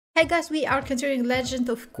Hey guys, we are continuing Legend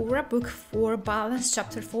of Korra, Book 4, Balance,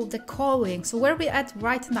 Chapter 4, The Calling. So where we're at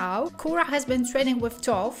right now, Korra has been training with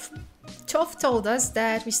Toph. Toph told us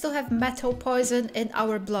that we still have metal poison in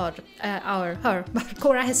our blood.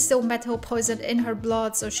 Korra has still metal poison in her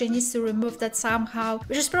blood, so she needs to remove that somehow,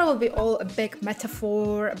 which is probably all a big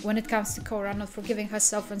metaphor when it comes to Korra not forgiving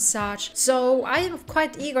herself and such. So I am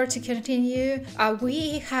quite eager to continue.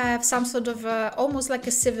 We have some sort of almost like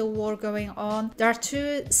a civil war going on. There are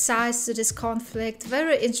two sides to this conflict,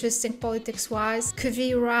 very interesting politics-wise.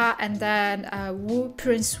 Kuvira and then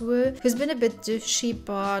Prince Wu, who's been a bit douchey,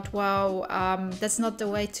 but well, that's not the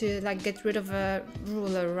way to like get rid of a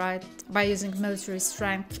ruler, right? By using military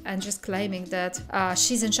strength and just claiming that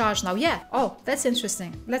she's in charge now. Yeah. Oh, that's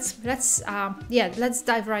interesting. Let's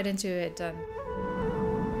dive right into it then.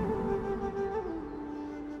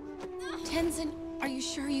 Tenzin, are you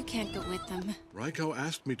sure you can't go with them? Raiko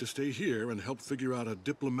asked me to stay here and help figure out a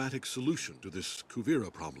diplomatic solution to this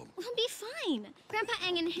Kuvira problem. We'll be fine. Grandpa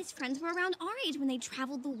Aang and his friends were around our age when they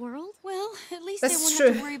traveled the world. Well, at least That's they won't true.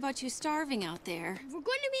 have to worry about you starving out there. We're going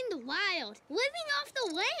to be in the wild, living off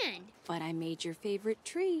the land. But I made your favorite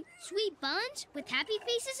treat. Sweet buns with happy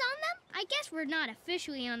faces on them? I guess we're not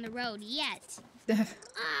officially on the road yet. This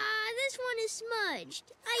one is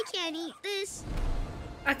smudged. I can't eat this.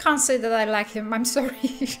 I can't say that I like him, I'm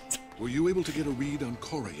sorry. Were you able to get a read on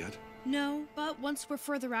Korra yet? No, but once we're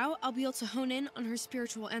further out, I'll be able to hone in on her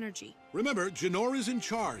spiritual energy. Remember, Jinor is in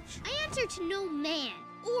charge. I answer to no man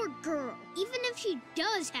or girl, even if she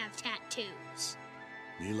does have tattoos.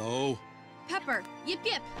 Milo. Pepper, yip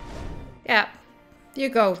yip. Yeah, you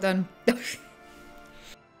go then.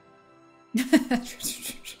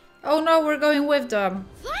 Oh no, we're going with them.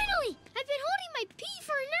 Finally! I've been holding my pee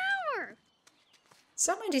for an hour!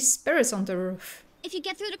 So many spirits on the roof. If you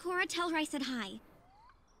get through to Korra, tell her I said hi.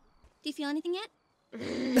 Do you feel anything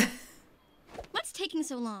yet? What's taking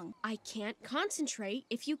so long? I can't concentrate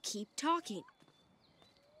if you keep talking.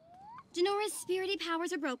 Janora's spirity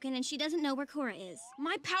powers are broken and she doesn't know where Korra is.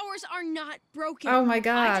 My powers are not broken. Oh my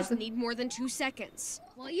god. I just need more than 2 seconds.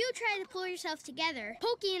 While you try to pull yourself together,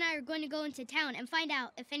 Pokey and I are going to go into town and find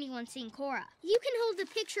out if anyone's seen Korra. You can hold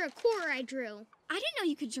the picture of Korra I drew. I didn't know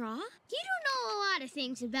you could draw. You don't know a lot of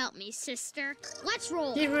things about me, sister. Let's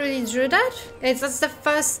roll. He really drew that? That's the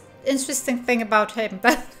first interesting thing about him.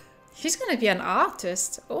 He's gonna be an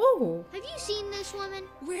artist. Oh. Have you seen this woman?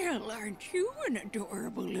 Well, aren't you an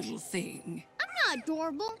adorable little thing? I'm not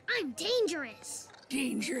adorable. I'm dangerous.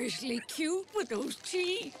 Dangerously cute with those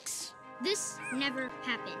cheeks. This never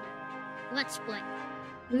happened. Let's split.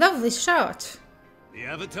 Lovely shot. The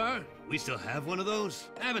Avatar? We still have one of those?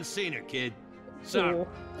 I haven't seen her, kid. Sorry. Oh.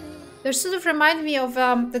 They sort of remind me of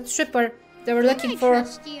the tripper they were looking I for.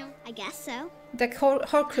 trust you. I guess so. The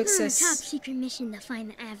Horcruxes. Top secret mission to find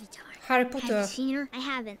the Avatar. Harry Have Potter. you seen her? I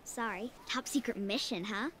haven't, sorry. Top secret mission,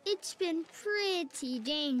 huh? It's been pretty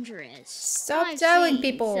dangerous. Stop I've telling seen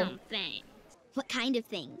people. Some things. What kind of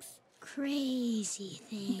things? Crazy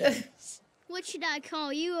things. What should I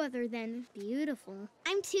call you other than beautiful?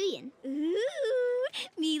 I'm Tuyin. Ooh,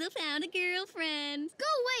 Mila found a girlfriend. Go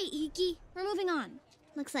away, Iki. We're moving on.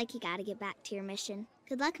 Looks like you gotta get back to your mission.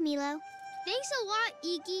 Good luck, Milo. Thanks a lot,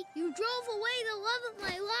 Iki. You drove away the love of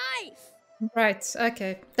my life. Right,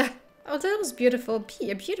 okay. Oh, that was beautiful.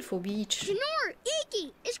 A beautiful beach. Janor,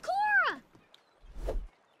 Iki, it's Korra.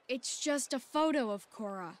 It's just a photo of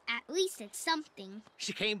Korra. At least it's something.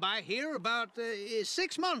 She came by here about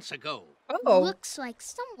 6 months ago. Oh, Looks like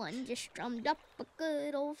someone just drummed up a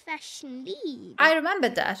good old-fashioned bead. I remember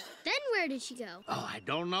that. Then where did she go? Oh, I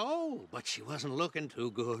don't know, but she wasn't looking too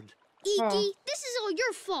good. Iki, Oh. this is all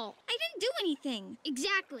your fault. I didn't do anything.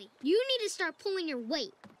 Exactly. You need to start pulling your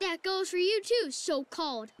weight. That goes for you too,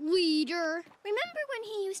 so-called leader. Remember when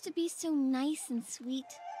he used to be so nice and sweet?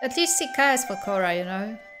 At least he cares for Korra, you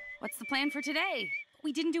know. What's the plan for today?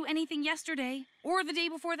 We didn't do anything yesterday, or the day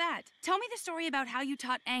before that. Tell me the story about how you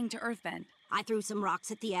taught Aang to earthbend. I threw some rocks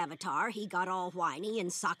at the Avatar, he got all whiny, and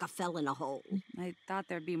Sokka fell in a hole. I thought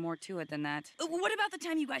there'd be more to it than that. What about the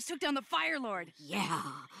time you guys took down the Fire Lord? Yeah,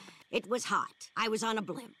 it was hot. I was on a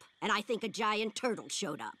blimp, and I think a giant turtle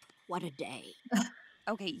showed up. What a day.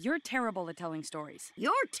 Okay, you're terrible at telling stories.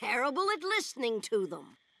 You're terrible at listening to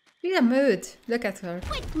them. Be a mood. Look at her.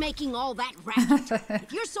 Quit making all that racket.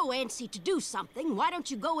 If you're so antsy to do something, why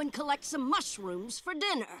don't you go and collect some mushrooms for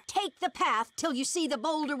dinner? Take the path till you see the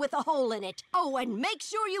boulder with a hole in it. Oh, and make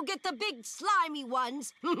sure you get the big slimy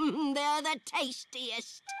ones. They're the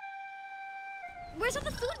tastiest. Where's all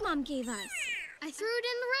the food Mom gave us? I threw it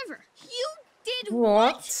in the river. You did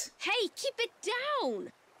What? Hey, keep it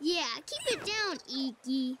down. Yeah, keep it down,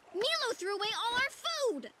 Iki. Milo threw away all our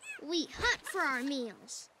food. we hunt for our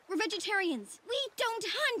meals. We're vegetarians. We don't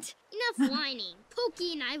hunt. Enough whining.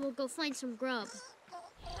 Pokey and I will go find some grub.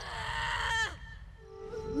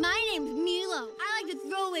 My name's Milo. I like to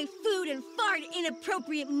throw away food and fart at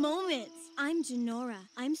inappropriate moments. I'm Janora.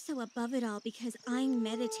 I'm so above it all because I'm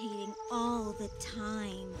meditating all the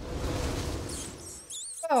time.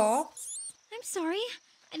 Oh. I'm sorry.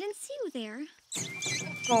 I didn't see you there.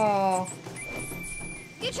 Oh.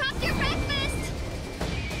 You dropped your breakfast!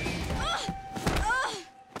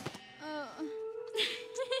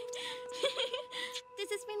 Does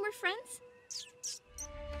this mean we're friends?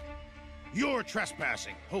 You're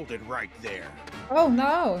trespassing. Hold it right there. Oh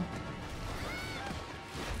no.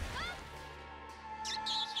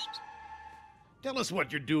 Tell us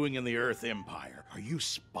what you're doing in the Earth Empire. Are you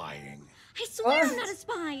spying? I swear I'm not a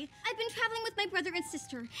spy. I've been traveling with my brother and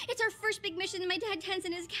sister. It's our first big mission and my dad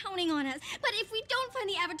Tenzin is counting on us. But if we don't find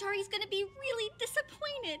the Avatar, he's gonna be really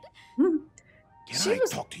disappointed. Can I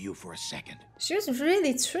talk to you for a second? She was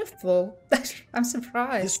really truthful. I'm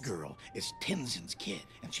surprised. This girl is Tenzin's kid,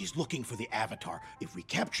 and she's looking for the Avatar. If we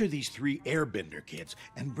capture these 3 Airbender kids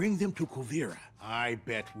and bring them to Kuvira, I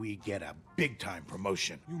bet we get a big-time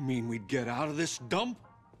promotion. You mean we'd get out of this dump?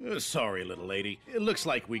 Sorry, little lady. It looks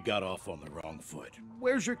like we got off on the wrong foot.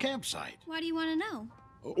 Where's your campsite? Why do you want to know?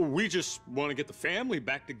 We just want to get the family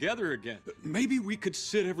back together again. Maybe we could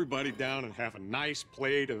sit everybody down and have a nice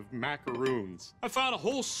plate of macaroons. I found a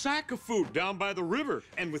whole sack of food down by the river,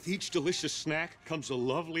 and with each delicious snack comes a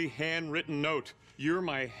lovely handwritten note. You're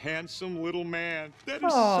my handsome little man. That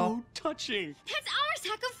is so touching. That's our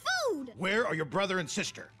sack of food! Where are your brother and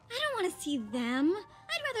sister? I don't want to see them.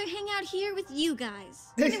 I'd rather hang out here with you guys.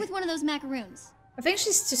 Maybe with one of those macaroons. I think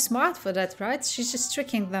she's too smart for that, right? She's just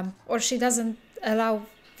tricking them. Or she doesn't allow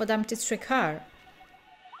for them to trick her.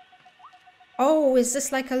 Oh, is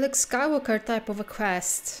this like a Luke Skywalker type of a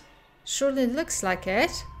quest? Surely looks like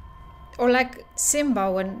it. Or like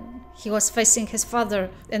Simba when he was facing his father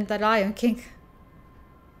in The Lion King.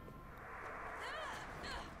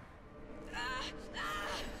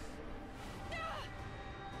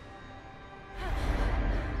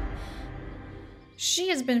 She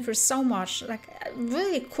has been through so much. Like,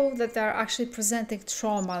 really cool that they're actually presenting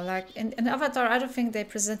trauma. Like in Avatar, I don't think they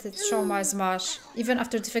presented trauma as much, even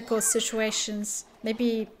after difficult situations.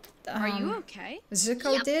 Maybe Are you okay?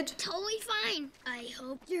 Zuko did. Totally fine. I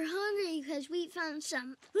hope you're hungry because we found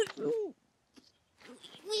some.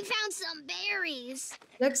 We found some berries.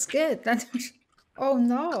 Looks good. Oh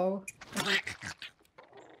no.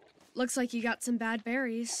 Looks like you got some bad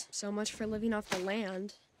berries. So much for living off the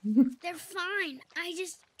land. They're fine. I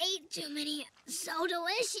just ate too many. So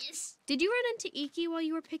delicious. Did you run into Iki while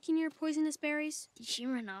you were picking your poisonous berries? Did she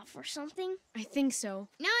run off or something? I think so.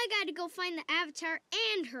 Now I gotta go find the Avatar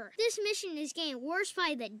and her. This mission is getting worse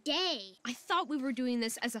by the day. I thought we were doing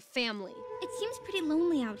this as a family. It seems pretty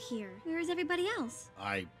lonely out here. Where is everybody else?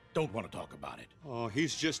 I don't want to talk about it. Oh,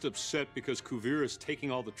 he's just upset because Kuvira's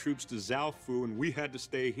taking all the troops to Zaofu and we had to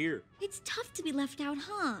stay here. It's tough to be left out,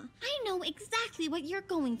 huh? I know exactly what you're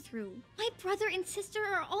going through. My brother and sister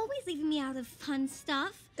are always leaving me out of fun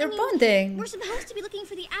stuff. They're bonding. We're supposed to be looking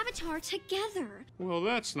for the Avatar together. Well,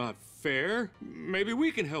 that's not fair. Maybe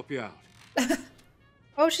we can help you out.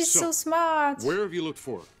 Oh, she's so smart. Where have you looked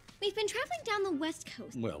for her? We've been traveling down the west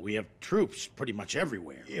coast. Well, we have troops pretty much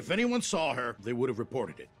everywhere. If anyone saw her, they would have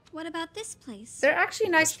reported it. What about this place? They're actually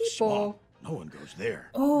nice people. No one goes there.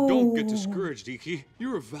 Oh. Don't get discouraged, Iki.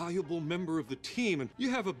 You're a valuable member of the team, and you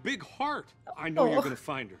have a big heart. I know you're gonna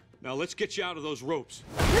find her. Now let's get you out of those ropes.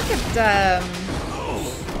 Look at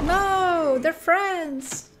them. No, they're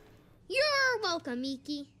friends. You're welcome,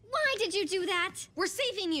 Iki. Why did you do that? We're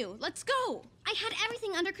saving you. Let's go. I had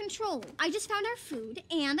everything under control. I just found our food,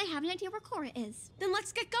 and I have an idea where Korra is. Then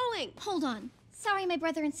let's get going. Hold on. Sorry my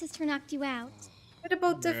brother and sister knocked you out. What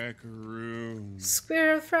about the macaroons?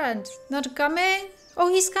 squirrel friend? Not coming? Oh,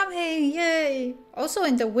 he's coming! Yay! Also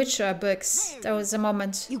in the Witcher books, there was a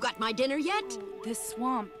moment. You got my dinner yet? This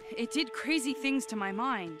swamp, it did crazy things to my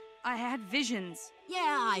mind. I had visions.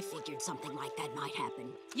 Yeah, I figured something like that might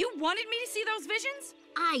happen. You wanted me to see those visions?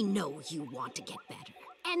 I know you want to get better.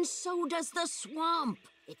 And so does the swamp.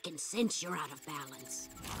 It can sense you're out of balance.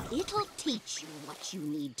 It'll teach you what you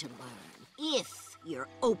need to learn, if you're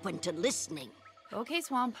open to listening. Okay,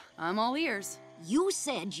 Swamp. I'm all ears. You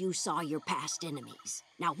said you saw your past enemies.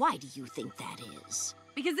 Now, why do you think that is?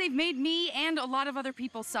 Because they've made me and a lot of other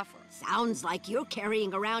people suffer. Sounds like you're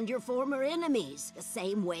carrying around your former enemies, the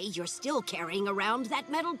same way you're still carrying around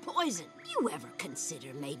that metal poison. You ever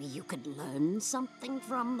consider maybe you could learn something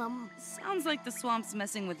from them? Sounds like the swamp's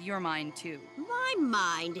messing with your mind, too. My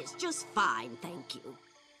mind is just fine, thank you.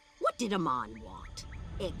 did Amon want?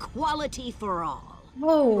 Equality for all.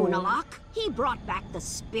 Whoa. Unalak, he brought back the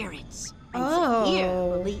spirits. And Oh.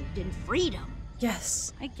 Zahir believed in freedom.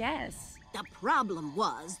 Yes. I guess. The problem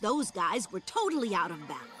was those guys were totally out of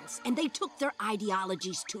balance, and they took their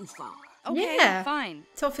ideologies too far. Okay, Yeah. fine.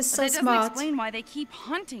 Toph is But so that doesn't smart. explain why they keep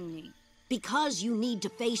hunting me. Because you need to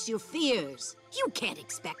face your fears. You can't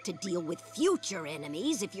expect to deal with future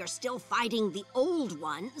enemies if you're still fighting the old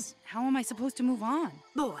ones. How am I supposed to move on?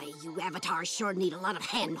 Boy, you avatars sure need a lot of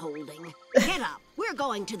hand-holding. Get up. We're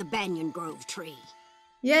going to the Banyan Grove tree.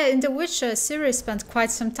 Yeah, in The Witcher, Ciri spent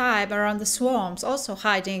quite some time around the swamps, also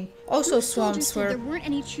hiding. Also Those soldiers swamps said were... there weren't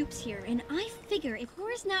any troops here, and I figure if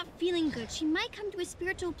Korra's not feeling good, she might come to a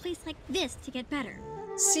spiritual place like this to get better.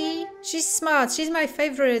 See? She's smart. She's my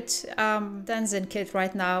favorite Tenzin kid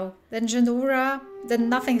right now. Then Janura, then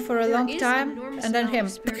nothing for a long time, and then him.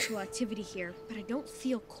 Spiritual activity here, but I don't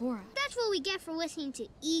feel Korra. That's what we get for listening to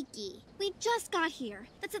Iki. We just got here.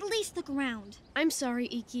 Let's at least look around. I'm sorry,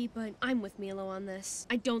 Iki, but I'm with Milo on this.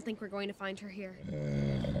 I don't think we're going to find her here.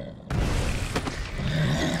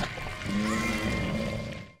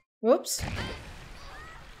 Whoops.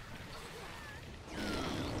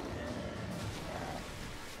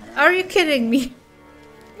 Are you kidding me?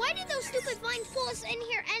 Why did those stupid vines pull us in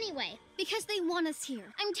here anyway? Because they want us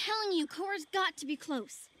here. I'm telling you, Korra's got to be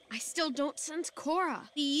close. I still don't sense Korra.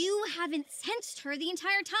 You haven't sensed her the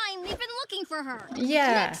entire time. We've been looking for her.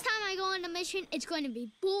 Yeah. Next time I go on a mission, it's going to be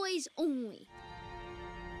boys only.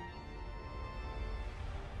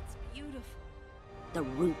 It's beautiful. The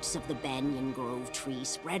roots of the Banyan Grove tree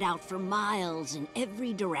spread out for miles in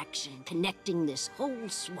every direction, connecting this whole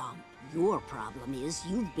swamp. Your problem is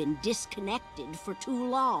you've been disconnected for too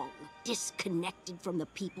long. Disconnected from the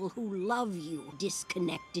people who love you.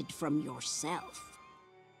 Disconnected from yourself.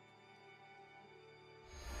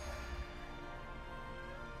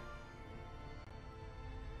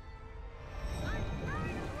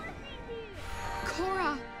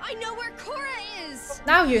 Korra! I know where Korra is!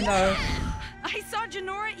 Now you know. I saw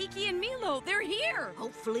Janora, Iki, and Milo. They're here.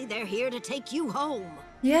 Hopefully they're here to take you home.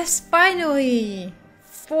 Yes, finally!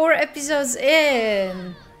 4 episodes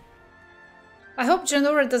in! I hope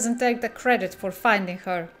Janora doesn't take the credit for finding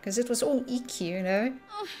her, because it was all Iki, you know?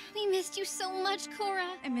 Oh, we missed you so much,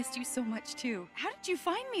 Korra. I missed you so much, too. How did you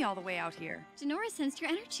find me all the way out here? Janora sensed your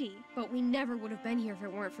energy. But we never would have been here if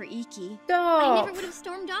it weren't for Iki. I Stop! never would have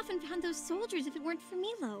stormed off and found those soldiers if it weren't for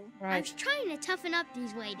Milo. I Right. was trying to toughen up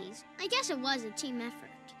these ladies. I guess it was a team effort.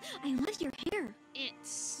 I loved your hair. It's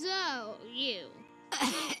so you.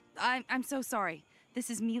 I'm so sorry. This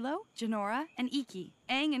is Milo, Janora, and Iki,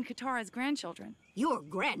 Aang and Katara's grandchildren. Your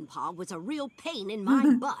grandpa was a real pain in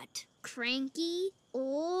my butt. Cranky,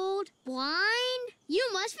 old, blind. You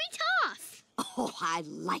must be tough. Oh, I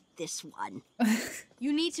like this one.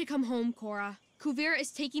 You need to come home, Korra. Kuvira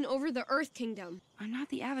is taking over the Earth Kingdom. I'm not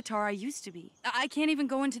the Avatar I used to be. I can't even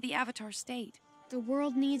go into the Avatar state. The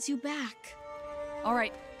world needs you back. All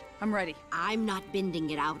right, I'm ready. I'm not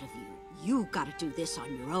bending it out of you. You gotta do this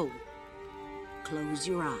on your own. Close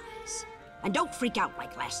your eyes. And don't freak out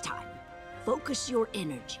like last time. Focus your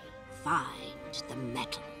energy. Find the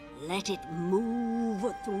metal. Let it move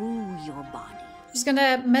through your body. She's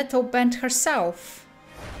gonna metal bend herself.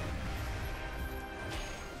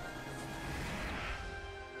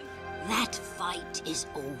 That fight is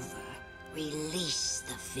over. Release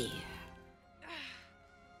the fear.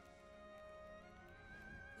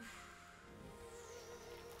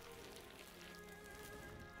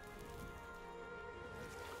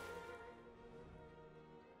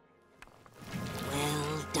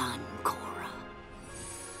 Well done, Korra.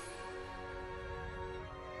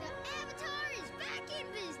 The Avatar is back in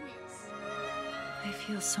business. I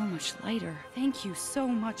feel so much lighter. Thank you so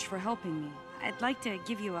much for helping me. I'd like to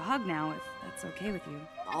give you a hug now, if that's okay with you.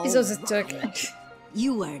 He's also All Turkish. right.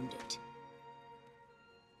 You earned it.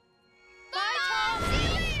 Bye, Tom. See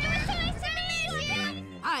you later. It was nice to meet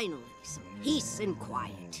you. Finally, some peace and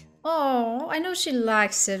quiet. Oh, I know she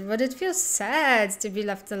likes it, but it feels sad to be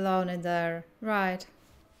left alone in there. Right.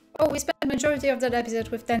 Oh, we spent the majority of that episode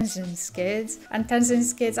with Tenzin's kids, and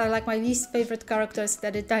Tenzin's kids are like my least favorite characters in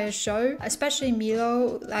that entire show, especially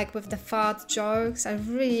Milo, like with the fart jokes. I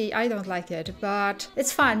don't like it, but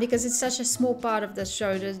it's fine because it's such a small part of the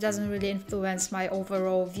show that it doesn't really influence my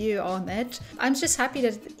overall view on it. I'm just happy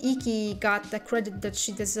that Iki got the credit that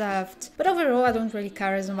she deserved, but overall I don't really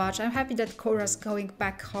care as much. I'm happy that Korra's going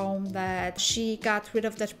back home, that she got rid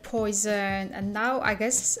of that poison, and now I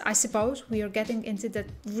suppose we are getting into the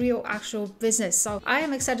real actual actual business. So I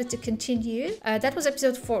am excited to continue. That was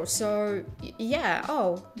episode 4, so yeah.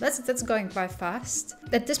 Oh, that's going quite fast.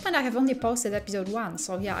 At this point I have only posted episode 1,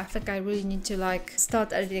 so yeah, I think I really need to like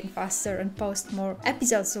start editing faster and post more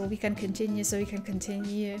episodes so we can continue.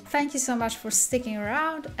 Thank you so much for sticking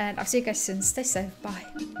around, and I'll see you guys soon. Stay safe.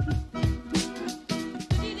 Bye.